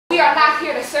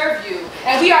serve you.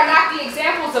 And we are not the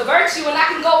examples of virtue, and I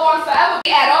can go on forever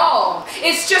at all.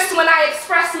 It's just when I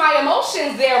express my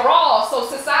emotions, they're raw. So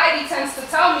society tends to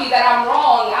tell me that I'm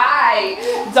wrong. I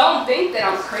don't think that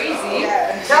I'm crazy.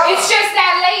 It's just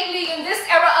that lately in this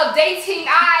era of dating,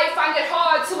 I find it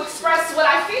hard to express what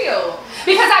I feel.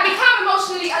 Because I become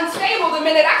emotionally unstable the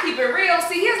minute I keep it real.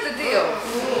 See, here's the deal.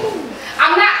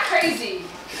 I'm not crazy,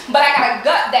 but I got a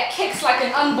gut that kicks like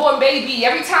an unborn baby.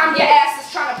 Every time your ass is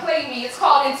trying to play me, it's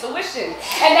called intuition.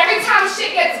 And every time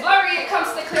shit gets blurry, it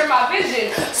comes to clear my vision.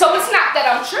 So it's not that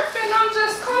I'm tripping, I'm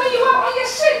just calling you out on your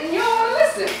shit and you don't want to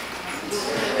listen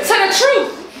to the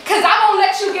truth. Because I won't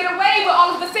let you get away with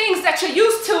all of the things that you're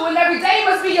used to, and every day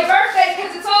must be your birthday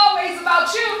because it's always about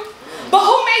you. But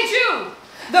who made you?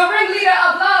 The ringleader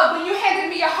of love. When you handed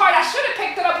me your heart, I should have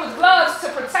picked it up with gloves to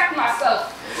protect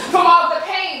myself from all of the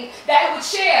pain that it would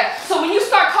share. So when you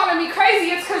start calling me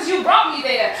crazy, it's because you brought me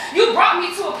there. You brought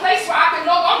me to a place where I can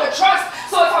no longer trust.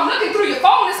 So if I'm looking through your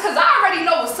phone, it's because I already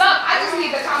know what's up. I just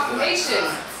need the confirmation.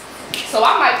 So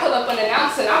I might pull up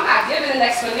unannounced, and I'm not giving an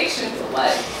explanation for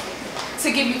what. To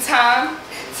give you time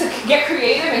to get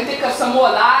creative and think of some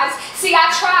more lies. See, I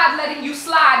tried letting you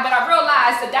slide, but I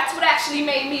realized that that's what actually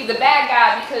made me the bad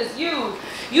guy, because you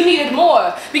needed more.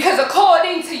 Because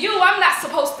according to you, I'm not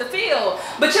supposed to feel.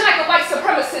 But you're like a white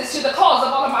supremacist. You're the cause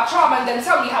of all of my trauma, and then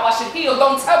tell me how I should heal.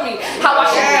 Don't tell me how I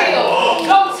should feel.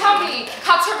 Don't tell me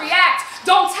how to react.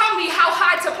 Don't tell me how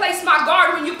high to place my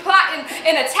guard when you plot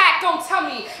an attack. Don't tell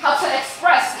me how to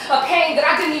express a pain that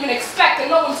I didn't even expect,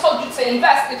 and no one told you to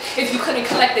invest if you couldn't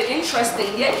collect the interest,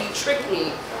 and yet you tricked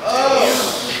me.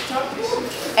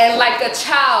 And like a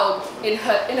child in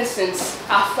her innocence,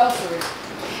 I fell for it.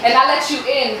 And I let you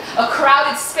in a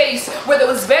crowded space where there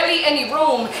was barely any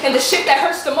room. And the shit that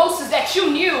hurts the most is that you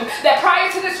knew that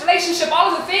prior to this relationship, all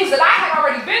of the things that I had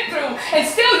already been through, and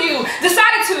still you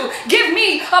decided to give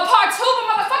me a part 2. But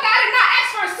motherfucker, I did not ask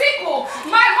for a sequel.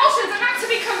 My emotions are not to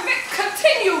be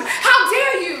continued. How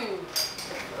dare you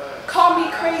call me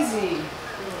crazy?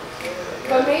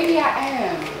 But maybe I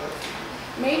am.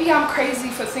 Maybe I'm crazy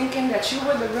for thinking that you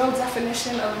were the real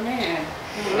definition of a man.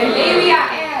 And maybe I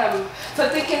am for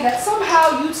thinking that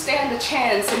somehow you'd stand a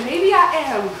chance. And maybe I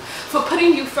am for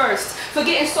putting you first, for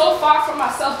getting so far from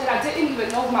myself that I didn't even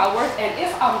know my worth. And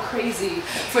if I'm crazy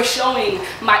for showing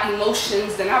my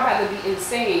emotions, then I'd rather be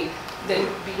insane than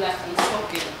be left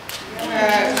unspoken.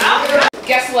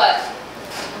 Guess what?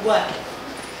 What?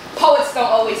 Poets don't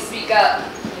always speak up.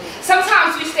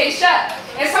 Sometimes we stay shut.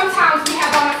 And sometimes we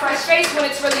have on a fresh face when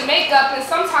it's really makeup, and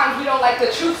sometimes we don't like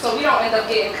the truth, so we don't end up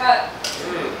getting cut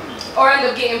or end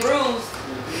up getting bruised.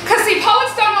 Because see,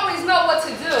 poets don't always know what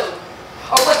to do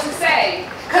or what to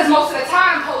say, because most of the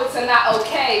time poets are not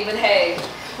okay. But hey,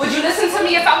 would you listen to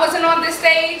me if I wasn't on this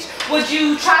stage? Would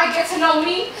you try to get to know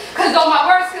me? Because though my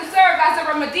words can serve as a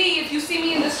remedy, if you see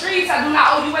me in the streets, I do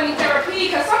not owe you any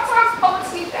therapy, because sometimes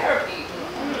poets need therapy.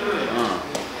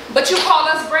 But you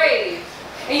call us brave.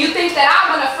 And you think that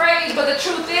I'm unafraid, but the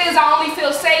truth is I only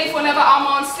feel safe whenever I'm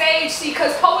on stage. See,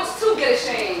 because poets too get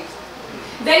ashamed.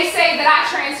 They say that I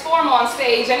transform on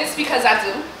stage, and it's because I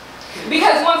do.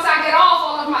 Because once I get off,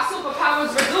 all of my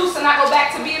superpowers reduce, and I go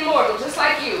back to being mortal, just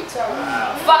like you.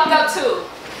 Fucked up too.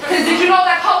 Because did you know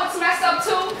that poets mess up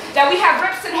too? That we have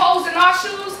rips and holes in our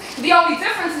shoes? The only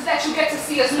difference is that you get to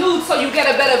see us nude, so you get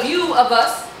a better view of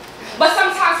us. But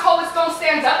sometimes poets don't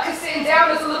stand up because sitting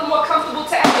down is a little more comfortable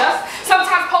to adjust.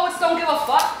 Sometimes poets don't give a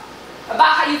fuck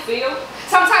about how you feel.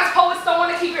 Sometimes poets don't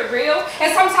want to keep it real. And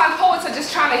sometimes poets are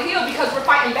just trying to heal because we're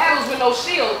fighting battles with no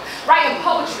shield. Writing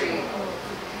poetry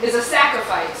is a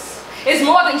sacrifice. It's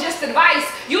more than just advice.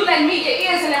 You lend me your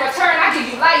ears, and in return I give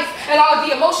you life and all of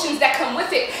the emotions that come with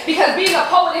it. Because being a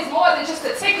poet is more than just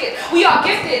a ticket. We are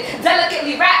gifted,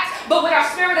 delicately wrapped, but when our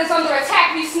spirit is under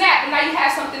attack, we snap, and now you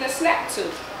have something to snap to.